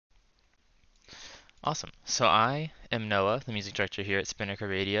Awesome. So I am Noah, the music director here at Spinnaker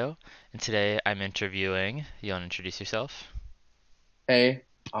Radio, and today I'm interviewing. You want to introduce yourself? Hey,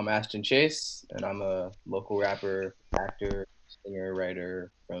 I'm Ashton Chase, and I'm a local rapper, actor, singer,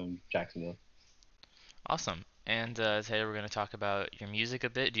 writer from Jacksonville. Awesome. And today we're going to talk about your music a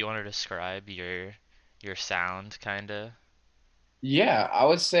bit. Do you want to describe your sound, kinda? Yeah, I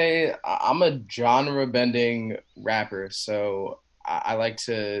would say I'm a genre bending rapper, so I like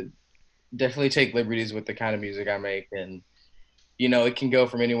to definitely take liberties with the kind of music I make, and it can go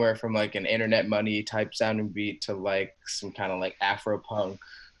from anywhere from like an internet money type sounding beat to like some kind of like Afro punk,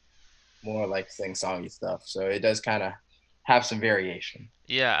 more like sing-songy stuff. So it does kind of have some variation.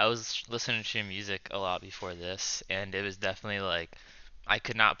 Yeah, I was listening to your music a lot before this, and it was definitely like I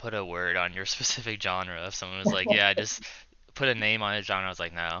could not put a word on your specific genre. If someone was like, "Yeah, just put a name on a genre," I was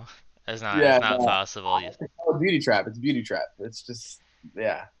like, "No, it's Yeah, not no, possible." it's called beauty trap. It's beauty trap. It's just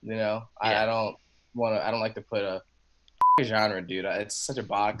yeah, Yeah, I don't I don't like to put a genre, dude. It's such a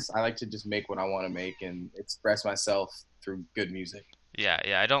box. I like to just make what I want to make and express myself through good music.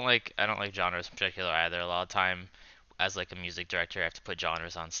 yeah. I don't like genres in particular either. A lot of time, as like a music director, I have to put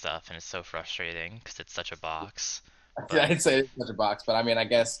genres on stuff, and it's so frustrating because it's such a box. But I'd say it's such a box, but I mean, I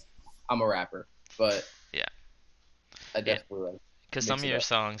guess I'm a rapper, but yeah, I yeah. definitely like Because some mix of it your up.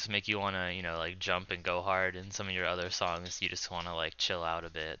 songs make you wanna, like jump and go hard, and some of your other songs you just wanna like chill out a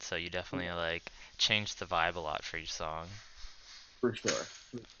bit. So you definitely like change the vibe a lot for each song. For sure,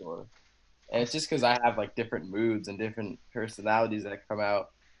 for sure. And it's Awesome. just because I have like different moods and different personalities that come out,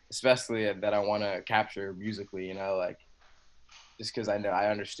 especially that I want to capture musically. Like just because I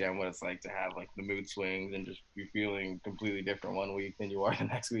understand what it's like to have like the mood swings and just be feeling completely different one week than you are the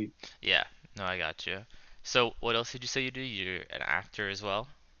next week. Yeah. No, I got you. So what else did you say you do? You're an actor as well?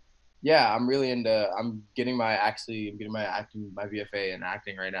 Yeah, I'm really into. I'm getting my acting my VFA in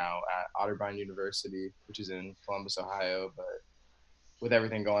acting right now at Otterbein University, which is in Columbus, Ohio. But with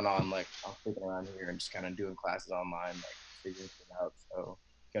everything going on, like I'm sticking around here and just kind of doing classes online, like figuring things out. So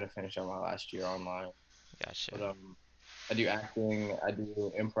gonna finish up my last year online. But Gotcha. I do acting, I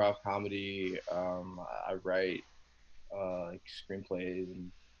do improv comedy, I write like screenplays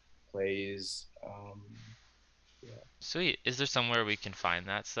and plays. Yeah. Sweet. Is there somewhere we can find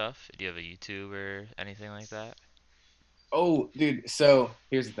that stuff? Do you have a YouTube or anything like that? Oh, dude. So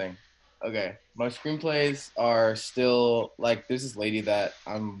here's the thing. Okay, my screenplays are still like there's this lady that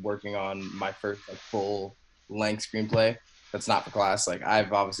I'm working on my first like full length screenplay. That's not for class. Like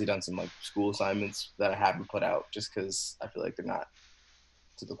I've obviously done some like school assignments that I haven't put out just because I feel like they're not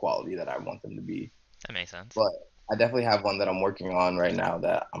to the quality that I want them to be. That makes sense. But I definitely have one that I'm working on right now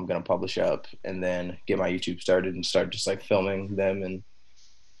that I'm gonna publish up and then get my YouTube started and start just like filming them and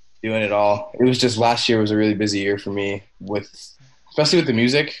doing it all. It was just last year was a really busy year for me with especially with the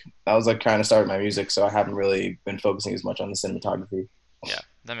music. I was like trying to start my music, so I haven't really been focusing as much on the cinematography. Yeah,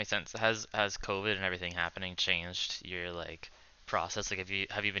 that makes sense. Has COVID and everything happening changed your like process? Like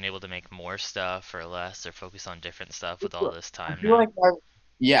have you been able to make more stuff or less or focus on different stuff with all this I time feel now? like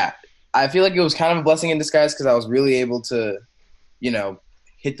yeah, I feel like it was kind of a blessing in disguise because I was really able to, you know,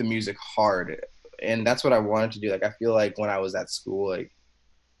 hit the music hard, and that's what I wanted to do. Like I feel like when I was at school, like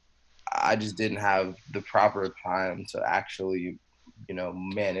I just didn't have the proper time to actually,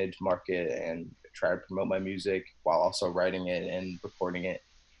 manage, market, and try to promote my music while also writing it and recording it.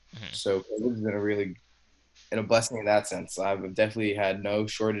 Hmm. So it has been a really and a blessing in that sense. I've definitely had no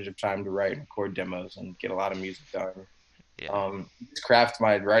shortage of time to write and record demos and get a lot of music done. Yeah. Just craft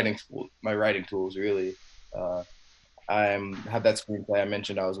my writing tools really. Uh, I have that screenplay I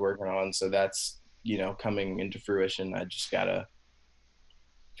mentioned I was working on, so that's coming into fruition. I just gotta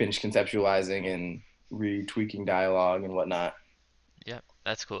finish conceptualizing and retweaking dialogue and whatnot. Yeah,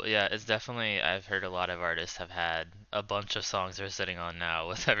 that's cool. Yeah, it's definitely I've heard a lot of artists have had a bunch of songs they're sitting on now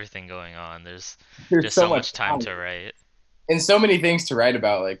with everything going on. There's There's just so so much much time time to write. and so many things to write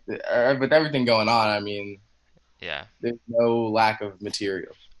about. Like with everything going on, I mean, Yeah. there's no lack of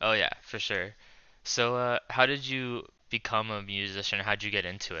material. Oh yeah, for sure. So how did you become a musician? How'd you get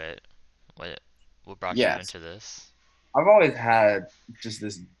into it? What what brought you Yes, into this? I've always had just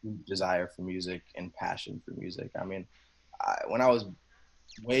this desire for music and passion for music. I mean, when I was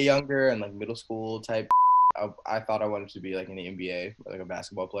way younger and like middle school type, I thought I wanted to be like in the NBA, like a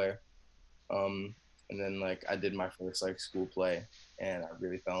basketball player. Um, and then like I did my first like school play, and I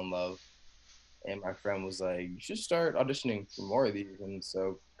really fell in love. And my friend was like, "You should start auditioning for more of these." And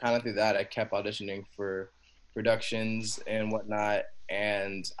so kind of through that, I kept auditioning for productions and whatnot.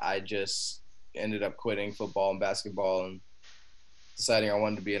 And I just ended up quitting football and basketball and deciding I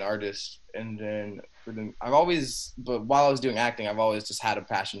wanted to be an artist. And then I've always, but while I was doing acting, I've always just had a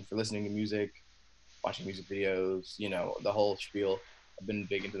passion for listening to music watching music videos, the whole spiel. I've been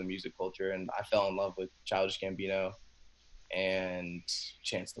big into the music culture, and I fell in love with Childish Gambino and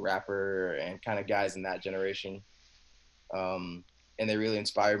Chance the Rapper and kind of guys in that generation. Um, and they really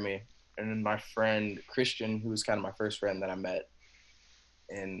inspired me. And then my friend Christian, who was kind of my first friend that I met,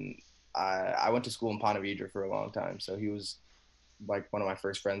 and I went to school in Ponte Vedra for a long time, so he was like one of my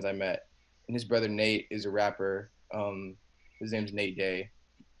first friends I met. And his brother Nate is a rapper. His name's Nate Day,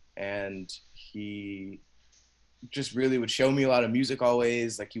 and he just really would show me a lot of music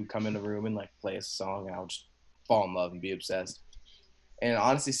always. Like he would come in the room and like play a song, and I would just fall in love and be obsessed. And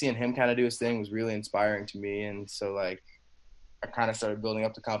honestly, seeing him kind of do his thing was really inspiring to me. And so like I kind of started building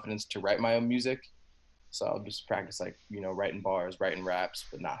up the confidence to write my own music. So I'll just practice like writing bars, writing raps,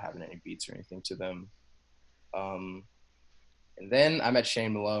 but not having any beats or anything to them. Um, and then I met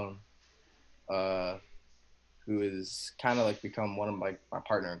Shane Malone, uh, who is kind of like become one of my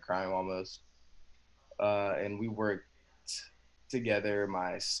partner in crime almost. And we worked together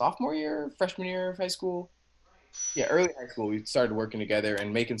my sophomore year, freshman year of high school. Yeah, early high school, we started working together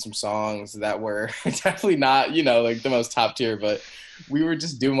and making some songs that were definitely not, like the most top tier, but we were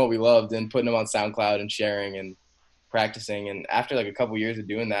just doing what we loved and putting them on SoundCloud and sharing and practicing. And after like a couple years of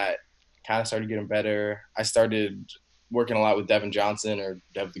doing that, kind of started getting better. I started working a lot with Devin Johnson or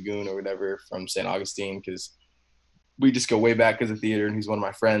Dev the Goon or whatever from St. Augustine because we just go way back as a theater and he's one of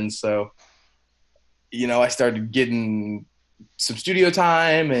my friends. So, I started getting some studio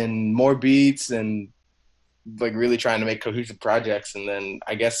time and more beats and like really trying to make cohesive projects. And then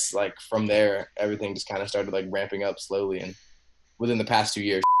I guess like from there, everything just kind of started like ramping up slowly. And within the past 2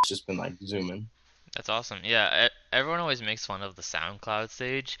 years, it's just been like zooming. That's awesome. Yeah, everyone always makes fun of the SoundCloud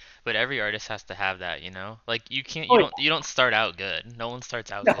stage, but every artist has to have that, you know? Like Oh, you don't start out good. No one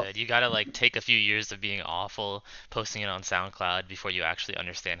starts out yeah. No, good. You gotta like take a few years of being awful, posting it on SoundCloud before you actually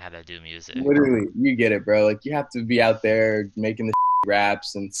understand how to do music. literally, you get it, bro. Like you have to be out there making the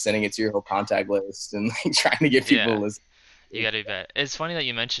raps and sending it to your whole contact list and like trying to get people Yeah, to listen. you gotta be bad. It's funny that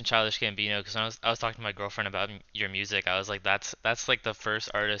you mentioned Childish Gambino because I was talking to my girlfriend about your music, I was like, that's like the first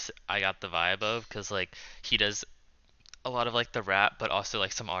artist I got the vibe of because like he does a lot of like the rap, but also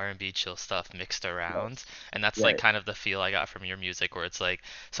like some R&B chill stuff mixed Right. around. And that's like Right. kind of the feel I got from your music, where it's like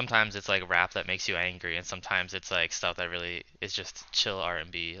sometimes it's like rap that makes you angry, and sometimes it's like stuff that really is just chill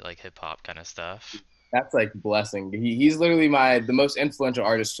R&B, like hip hop kind of stuff. That's like blessing. He's literally the most influential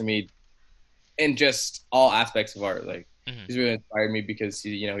artist to me in just all aspects of art. Like Hmm. he's really inspired me because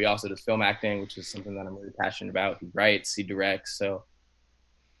he also does film acting, which is something that I'm really passionate about. He writes, he directs, so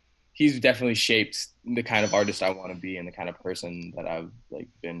he's definitely shaped the kind of artist I want to be and the kind of person that I've like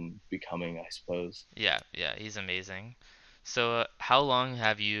been becoming, I suppose. Yeah, yeah, he's amazing. So, how long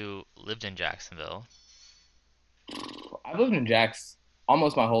have you lived in Jacksonville? I've lived in Jax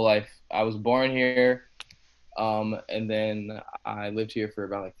almost my whole life. I was born here, and then I lived here for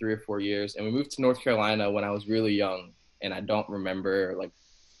about like 3 or 4 years, and we moved to North Carolina when I was really young, and I don't remember like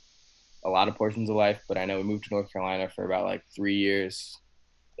a lot of portions of life, but I know we moved to North Carolina for about like 3 years,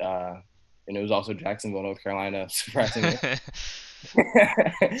 uh, and it was also Jacksonville, North Carolina, surprisingly.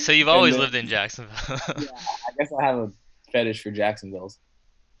 So you've And always then lived in Jacksonville. yeah, I guess I have a fetish for Jacksonville's,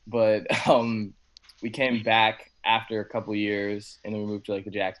 but we came back after a couple years, and then we moved to like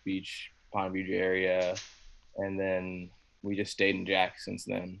the Jax Beach, Palm Beach area, and then we just stayed in Jax since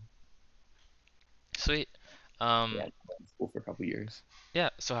then. Sweet. Yeah, Um, in school for a couple years. yeah,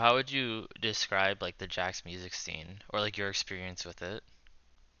 so how would you describe like the Jax music scene or like your experience with it?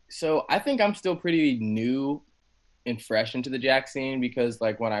 So I think I'm still pretty new and fresh into the Jax scene because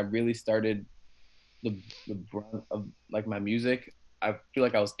like when I really started the brunt of like my music, I feel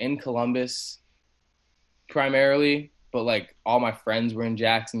like I was in Columbus primarily, but like all my friends were in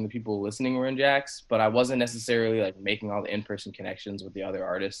Jackson, the people listening were in Jax, but I wasn't necessarily like making all the in-person connections with the other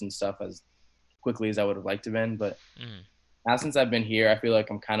artists and stuff as quickly as I would have liked to been. But Mm, now since I've been here, I feel like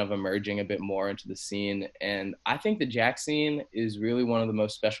I'm kind of emerging a bit more into the scene, and I think the Jax scene is really one of the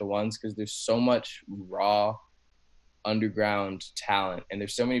most special ones because there's so much raw underground talent, and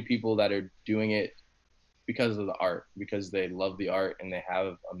there's so many people that are doing it because of the art, because they love the art and they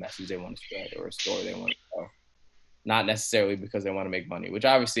have a message they want to spread or a story they want to tell, not necessarily because they want to make money, which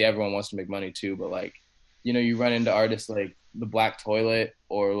obviously everyone wants to make money too. But like, you run into artists like the Black Toilet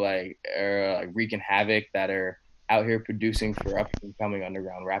or like Wreaking Havoc that are out here producing for up and coming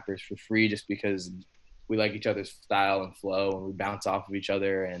underground rappers for free just because we like each other's style and flow and we bounce off of each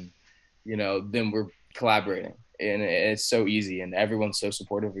other, and then we're collaborating. And it's so easy, and everyone's so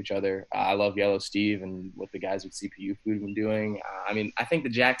supportive of each other. I love Yellow Steve and what the guys with CPU Food have been doing. I mean, I think the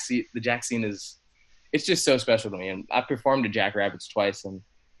Jack scene is it's just so special to me. And I've performed at Jackrabbits twice, and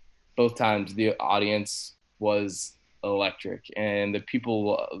both times the audience was electric, and the people,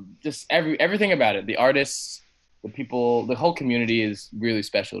 just everything about it, the artists, the people, the whole community is really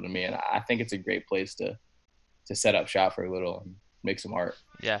special to me, and I think it's a great place to set up shop for a little and make some art.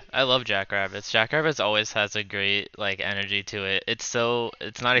 Yeah, I love Jackrabbits. Jackrabbits always has a great like energy to it. It's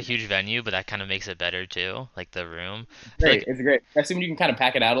not a huge venue, but that kind of makes it better too, like the room. I feel Great, like it's great, especially when you can kind of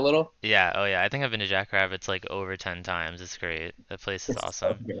pack it out a little. yeah, oh yeah, I think I've been to Jackrabbits like over 10 times. It's great. That place is It's so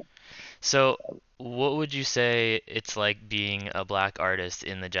awesome. good. So, what would you say it's like being a black artist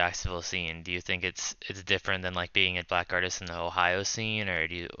in the Jacksonville scene? Do you think it's different than like being a black artist in the Ohio scene, or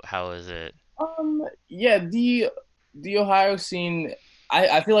how is it? Yeah, the Ohio scene,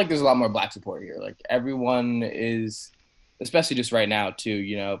 I feel like there's a lot more black support here. Like everyone is, especially just right now too.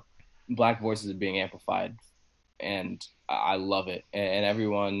 Black voices are being amplified, and I love it. And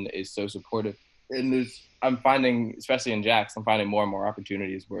everyone is so supportive. And I'm finding, especially in Jax, I'm finding more and more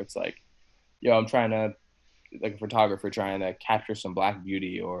opportunities where it's like, I'm trying to, like a photographer trying to capture some black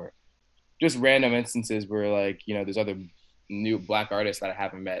beauty, or just random instances where like, there's other new black artists that I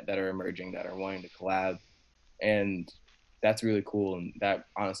haven't met that are emerging that are wanting to collab, and that's really cool, and that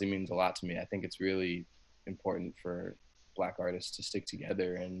honestly means a lot to me. I think it's really important for black artists to stick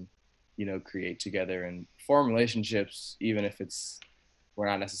together and create together and form relationships, even if it's we're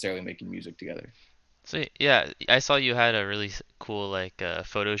not necessarily making music together. So yeah, I saw you had a really cool like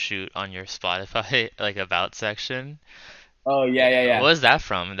photo shoot on your Spotify like about section. Oh yeah, yeah, What yeah. was that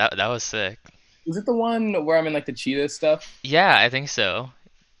from? That was sick. Is it the one where I'm in like the cheetah stuff? Yeah, I think so.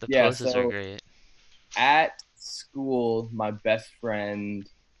 The Yeah. poses are So great. at school, my best friend,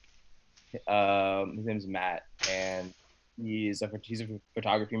 his name is Matt, and he's a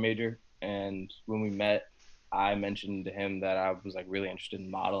photography major. And when we met, I mentioned to him that I was like really interested in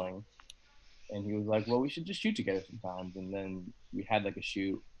modeling, and he was like, "Well, we should just shoot together sometimes." And then we had like a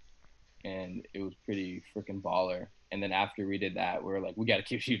shoot, and it was pretty freaking baller. And then after we did that, we were like, "We got to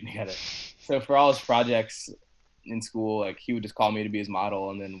keep shooting together." So for all his projects in school, like he would just call me to be his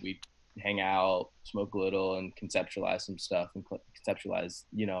model, and then we'd hang out, smoke a little, and conceptualize some stuff and conceptualize,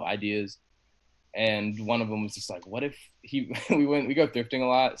 ideas. And one of them was just like, what if we go thrifting a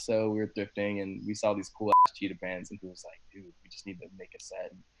lot, so we were thrifting and we saw these cool ass cheetah bands, and he was like, dude, we just need to make a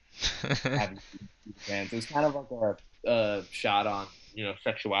set and have these cheetah bands. It was kind of like a shot on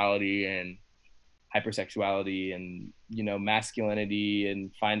sexuality and hypersexuality, and masculinity,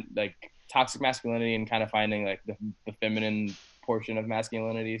 and find like toxic masculinity, and kind of finding like the feminine portion of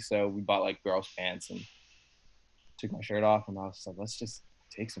masculinity. So we bought like girls pants and took my shirt off, and I was just like, let's just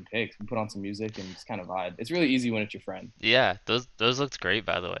take some pics and put on some music and just kind of vibe. It's really easy when it's your friend. Yeah, those looked great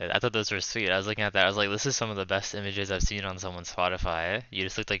by the way. I thought those were sweet. I was looking at that. I was like, this is some of the best images I've seen on someone's Spotify. You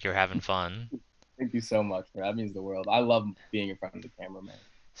just looked like you're having fun. Thank you so much, bro. That means the world. I love being in front of the camera, man.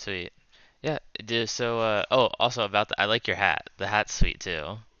 Sweet. Yeah, so oh, also about I like your hat. The hat's sweet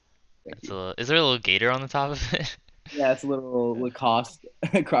too. Thank It's a you. little, is there a little gator on the top of it? Yeah, it's a little Lacoste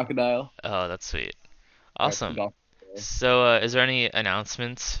crocodile. Oh, that's sweet. Yeah, it's the Awesome. golf. So, is there any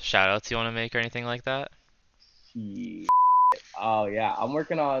announcements, shout outs you want to make or anything like that? Yeah. Oh yeah, I'm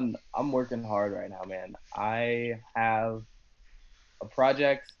working hard right now, man. I have a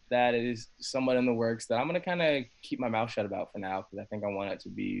project that is somewhat in the works that I'm gonna kind of keep my mouth shut about for now, because I think I want it to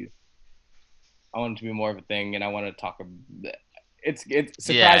be more of a thing, and I want to talk. It's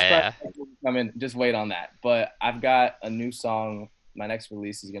surprise Yeah, project coming. Just wait on that. But I've got a new song. My next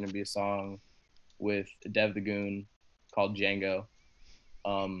release is gonna be a song with Dev the Goon called Django,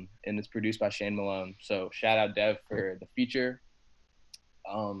 and it's produced by Shane Malone. So shout out Dev for the feature,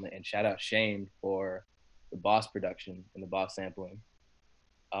 and shout out Shane for the boss production and the boss sampling.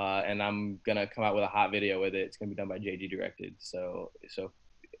 And I'm gonna come out with a hot video with it. It's gonna be done by JG directed. So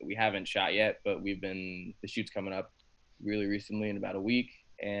we haven't shot yet, but the shoot's coming up really recently in about a week,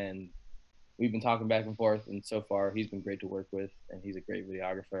 and we've been talking back and forth. And so far, he's been great to work with, and he's a great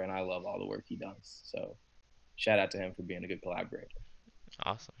videographer, and I love all the work he does. So shout out to him for being a good collaborator.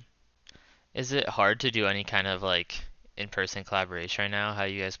 awesome. Is it hard to do any kind of like in-person collaboration right now? How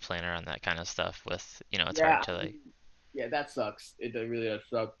you guys plan around that kind of stuff with, it's hard Yeah, to like, yeah, that sucks. Really does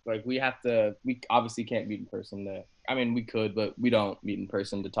suck. Like we obviously can't meet in person. I mean, we could, but we don't meet in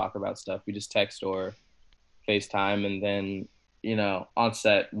person to talk about stuff. We just text or FaceTime, and then on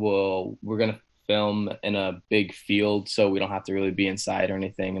set we're gonna film in a big field, so we don't have to really be inside or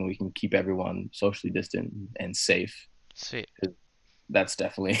anything, and we can keep everyone socially distant and safe. sweet. That's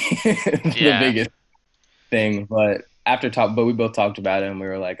definitely the Yeah, biggest thing. But we both talked about it, and we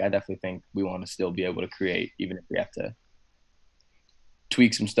were like, I definitely think we want to still be able to create, even if we have to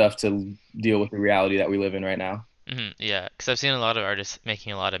tweak some stuff to deal with the reality that we live in right now. Yeah, because I've seen a lot of artists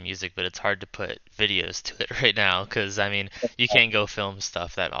making a lot of music, but it's hard to put videos to it right now. Because I mean, you can't go film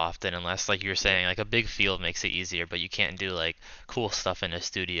stuff that often unless, like you were saying, like a big field makes it easier, but you can't do like cool stuff in a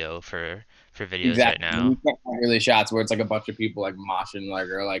studio for videos right Exactly. now. You can't have really shots where it's like a bunch of people like moshing like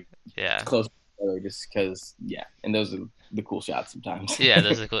or like Yeah, close together just because yeah, and those are the cool shots sometimes. yeah,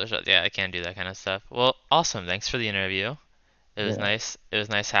 those are cool shots. Yeah, I can't do that kind of stuff. Well, awesome. Thanks for the interview. It was Yeah. nice. It was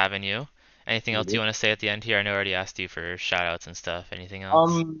nice having you. Anything Pretty else you good. want to say at the end here? I know I already asked you for shout outs and stuff. Anything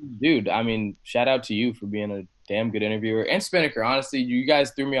else? Dude, I mean, shout out to you for being a damn good interviewer and Spinnaker. Honestly, you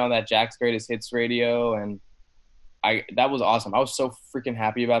guys threw me on that Jack's Greatest Hits radio, and I that was awesome. I was so freaking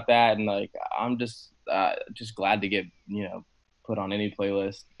happy about that, and like I'm just glad to get put on any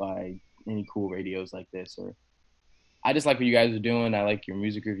playlist by any cool radios like this. Or I just like what you guys are doing. I like your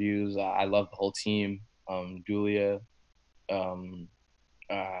music reviews. I love the whole team. Julia, um,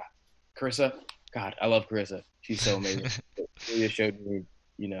 uh, Carissa. God, I love Carissa. She's so amazing. Julia showed me,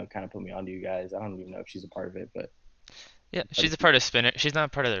 kind of put me onto you guys. I don't even know if she's a part of it, but Yeah, she's a part of Spinnaker. She's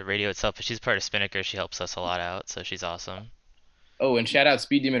not part of the radio itself, but she's part of Spinnaker. She helps us a lot out, so she's awesome. oh, and shout out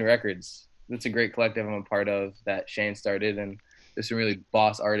Speed Demon Records. That's a great collective I'm a part of that Shane started, and there's some really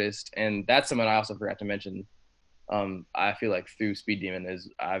boss artists. And that's someone I also forgot to mention. I feel like through Speed Demon is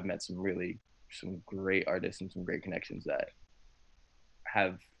I've met some great artists and some great connections that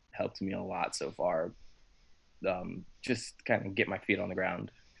have helped me a lot so far. Just kind of get my feet on the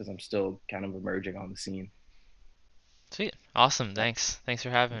ground because I'm still kind of emerging on the scene. Sweet. Awesome. Thanks. Thanks for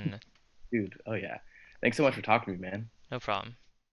having. Dude, oh yeah. Thanks so much for talking to me, man. No problem.